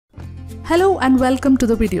Hello and welcome to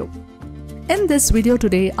the video. In this video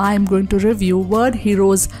today, I am going to review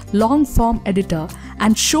WordHero's long form editor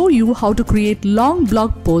and show you how to create long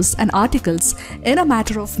blog posts and articles in a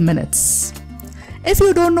matter of minutes. If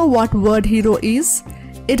you don't know what WordHero is,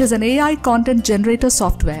 it is an AI content generator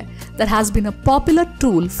software that has been a popular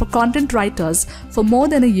tool for content writers for more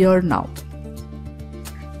than a year now.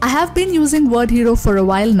 I have been using WordHero for a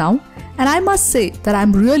while now, and I must say that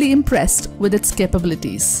I'm really impressed with its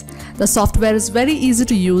capabilities. The software is very easy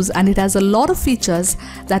to use and it has a lot of features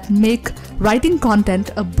that make writing content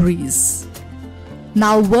a breeze.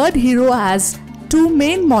 Now WordHero has two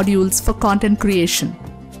main modules for content creation: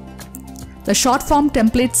 the short form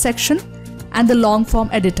template section and the long form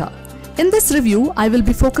editor. In this review, I will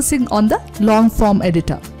be focusing on the long form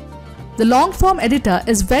editor. The long form editor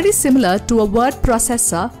is very similar to a word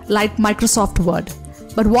processor like Microsoft Word.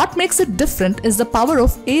 But what makes it different is the power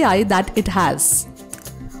of AI that it has.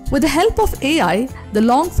 With the help of AI, the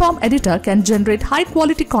long form editor can generate high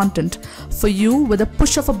quality content for you with a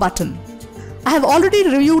push of a button. I have already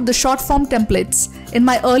reviewed the short form templates in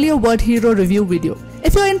my earlier WordHero review video.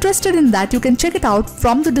 If you're interested in that, you can check it out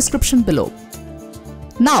from the description below.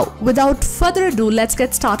 Now, without further ado, let's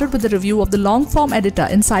get started with the review of the long form editor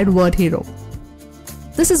inside WordHero.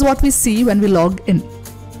 This is what we see when we log in.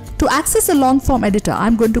 To access the long form editor,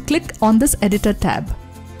 I'm going to click on this editor tab.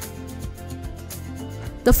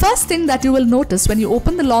 The first thing that you will notice when you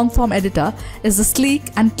open the long form editor is the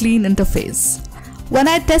sleek and clean interface. When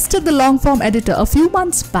I tested the long form editor a few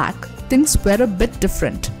months back, things were a bit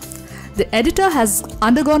different. The editor has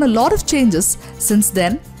undergone a lot of changes since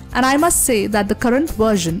then, and I must say that the current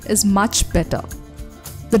version is much better.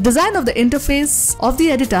 The design of the interface of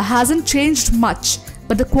the editor hasn't changed much,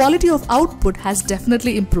 but the quality of output has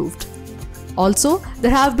definitely improved. Also,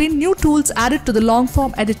 there have been new tools added to the long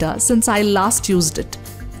form editor since I last used it.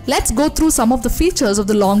 Let's go through some of the features of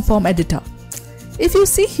the long form editor. If you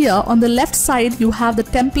see here on the left side, you have the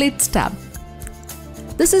templates tab.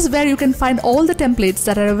 This is where you can find all the templates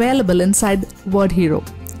that are available inside WordHero.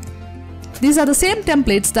 These are the same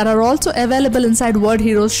templates that are also available inside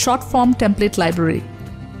WordHero's short form template library.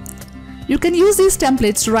 You can use these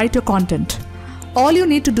templates to write your content. All you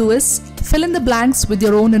need to do is fill in the blanks with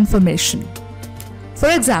your own information. For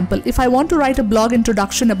example, if I want to write a blog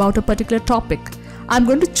introduction about a particular topic, I'm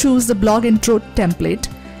going to choose the blog intro template,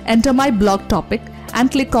 enter my blog topic, and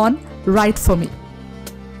click on Write for me.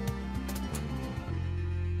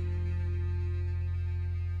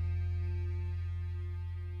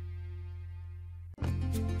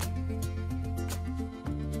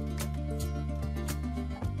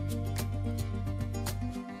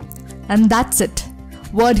 And that's it.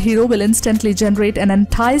 WordHero will instantly generate an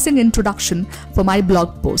enticing introduction for my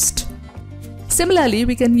blog post. Similarly,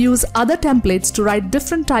 we can use other templates to write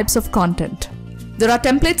different types of content. There are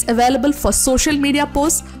templates available for social media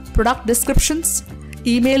posts, product descriptions,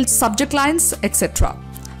 email subject lines, etc.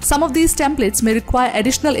 Some of these templates may require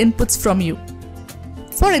additional inputs from you.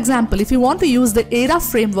 For example, if you want to use the ERA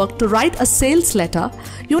framework to write a sales letter,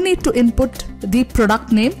 you need to input the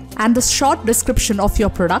product name and the short description of your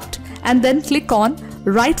product, and then click on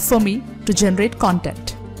Write for me to generate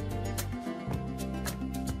content.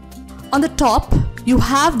 On the top, you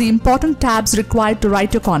have the important tabs required to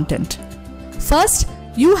write your content. First,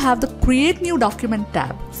 you have the Create New Document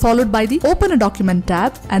tab, followed by the Open a Document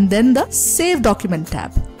tab, and then the Save Document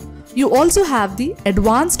tab. You also have the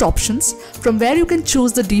Advanced options, from where you can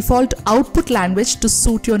choose the default output language to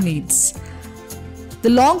suit your needs. The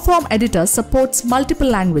long form editor supports multiple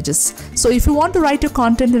languages, so if you want to write your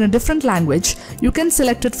content in a different language, you can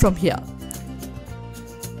select it from here.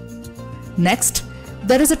 Next,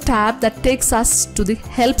 there is a tab that takes us to the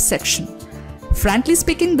Help section. Frankly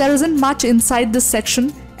speaking, there isn't much inside this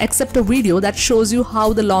section except a video that shows you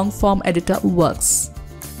how the long form editor works.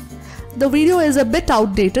 The video is a bit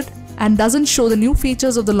outdated and doesn't show the new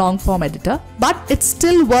features of the long form editor, but it's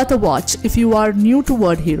still worth a watch if you are new to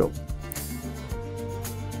WordHero.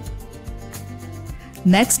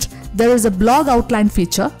 Next, there is a blog outline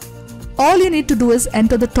feature. All you need to do is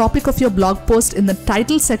enter the topic of your blog post in the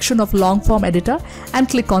title section of long form editor and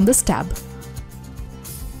click on this tab.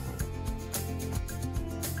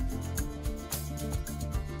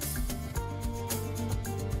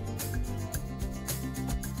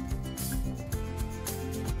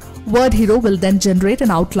 WordHero will then generate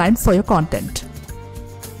an outline for your content.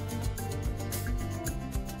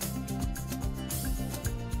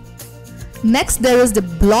 Next, there is the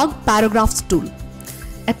Blog Paragraphs tool.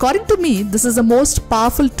 According to me, this is the most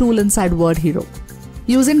powerful tool inside WordHero.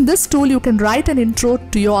 Using this tool, you can write an intro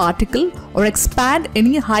to your article or expand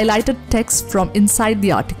any highlighted text from inside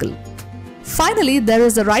the article. Finally, there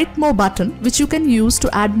is the Write More button which you can use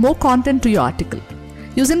to add more content to your article.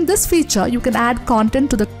 Using this feature, you can add content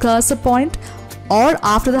to the cursor point or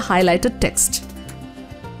after the highlighted text.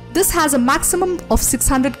 This has a maximum of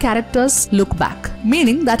 600 characters look back,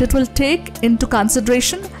 meaning that it will take into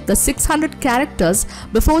consideration the 600 characters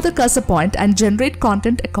before the cursor point and generate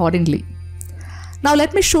content accordingly. Now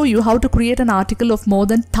let me show you how to create an article of more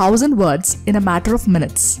than 1000 words in a matter of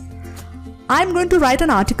minutes. I am going to write an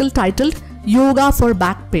article titled Yoga for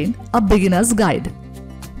Back Pain, a Beginner's Guide.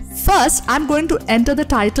 First, I am going to enter the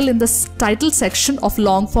title in the title section of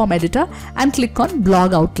long form editor and click on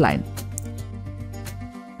blog outline.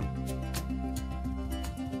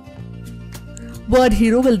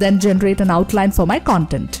 WordHero will then generate an outline for my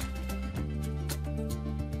content.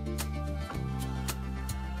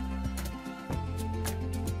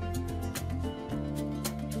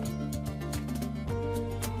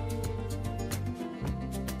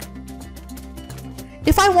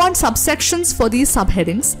 If I want subsections for these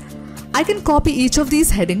subheadings, I can copy each of these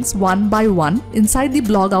headings one by one inside the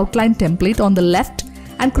blog outline template on the left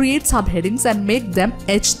and create subheadings and make them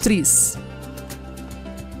H3s.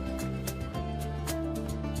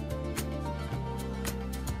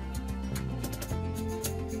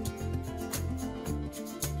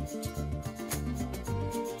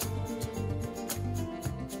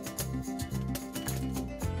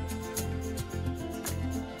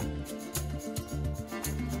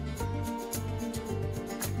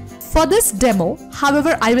 For this demo,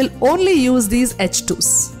 however, I will only use these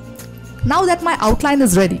H2s. Now that my outline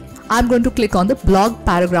is ready, I am going to click on the Blog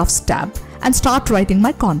Paragraphs tab and start writing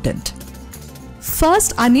my content.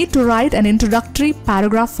 First, I need to write an introductory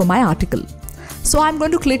paragraph for my article. So I am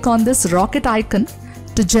going to click on this rocket icon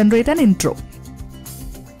to generate an intro.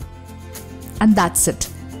 And that's it.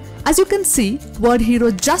 As you can see,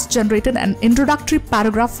 WordHero just generated an introductory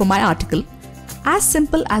paragraph for my article. As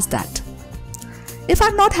simple as that. If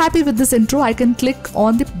I'm not happy with this intro, I can click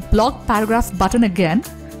on the blog paragraph button again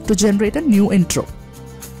to generate a new intro.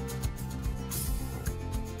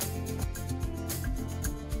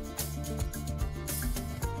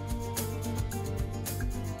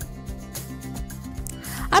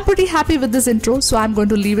 I'm pretty happy with this intro, so I'm going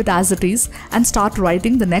to leave it as it is and start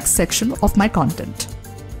writing the next section of my content.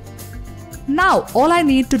 Now, all I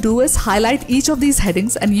need to do is highlight each of these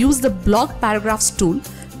headings and use the blog paragraphs tool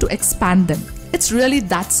to expand them. It's really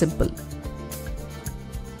that simple.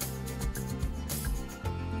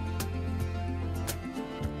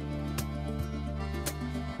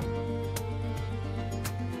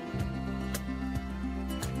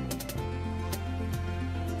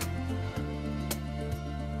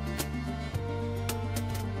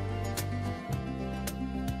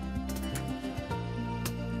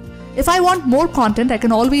 If I want more content, I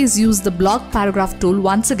can always use the blog paragraph tool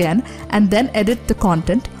once again and then edit the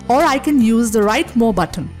content, or I can use the Write More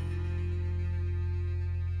button.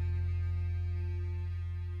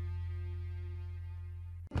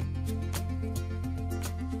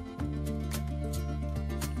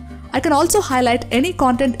 I can also highlight any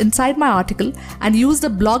content inside my article and use the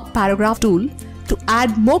blog paragraph tool to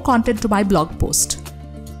add more content to my blog post.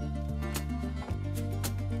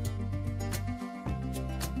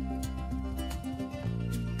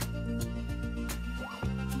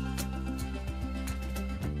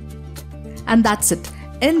 And that's it.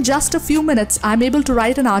 In just a few minutes, I'm able to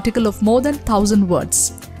write an article of more than 1000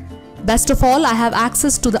 words. Best of all, I have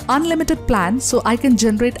access to the unlimited plan, so I can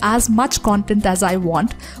generate as much content as I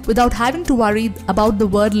want without having to worry about the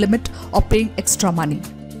word limit or paying extra money.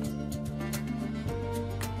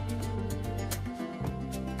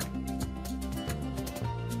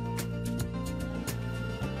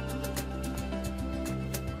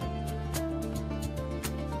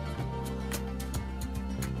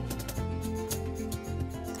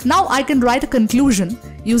 Now I can write a conclusion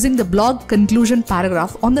using the blog conclusion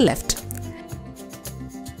paragraph on the left.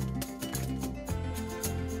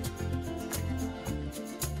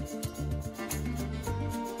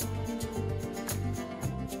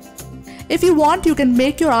 If you want, you can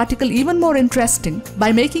make your article even more interesting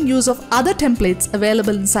by making use of other templates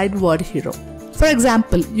available inside WordHero. For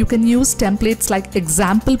example, you can use templates like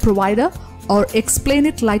Example Provider or Explain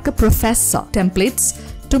It Like a Professor templates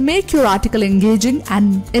to make your article engaging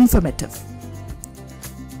and informative.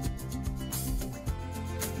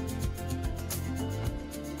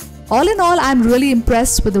 All in all, I'm really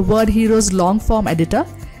impressed with the WordHero's long form editor.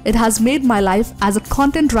 It has made my life as a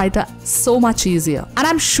content writer so much easier, and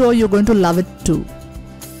I'm sure you're going to love it too.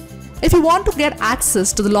 If you want to get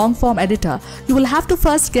access to the long form editor, you will have to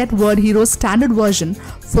first get WordHero's standard version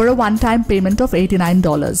for a one-time payment of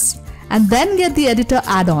 $89. and then get the editor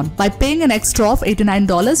add-on by paying an extra of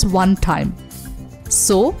 $89 one time.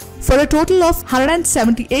 So, for a total of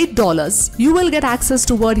 $178, you will get access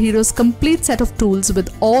to WordHero's complete set of tools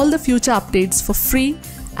with all the future updates for free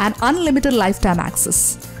and unlimited lifetime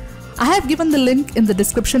access. I have given the link in the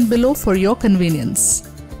description below for your convenience.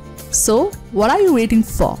 So, what are you waiting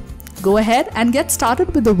for? Go ahead and get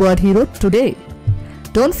started with the WordHero today.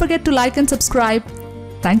 Don't forget to like and subscribe.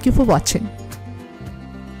 Thank you for watching.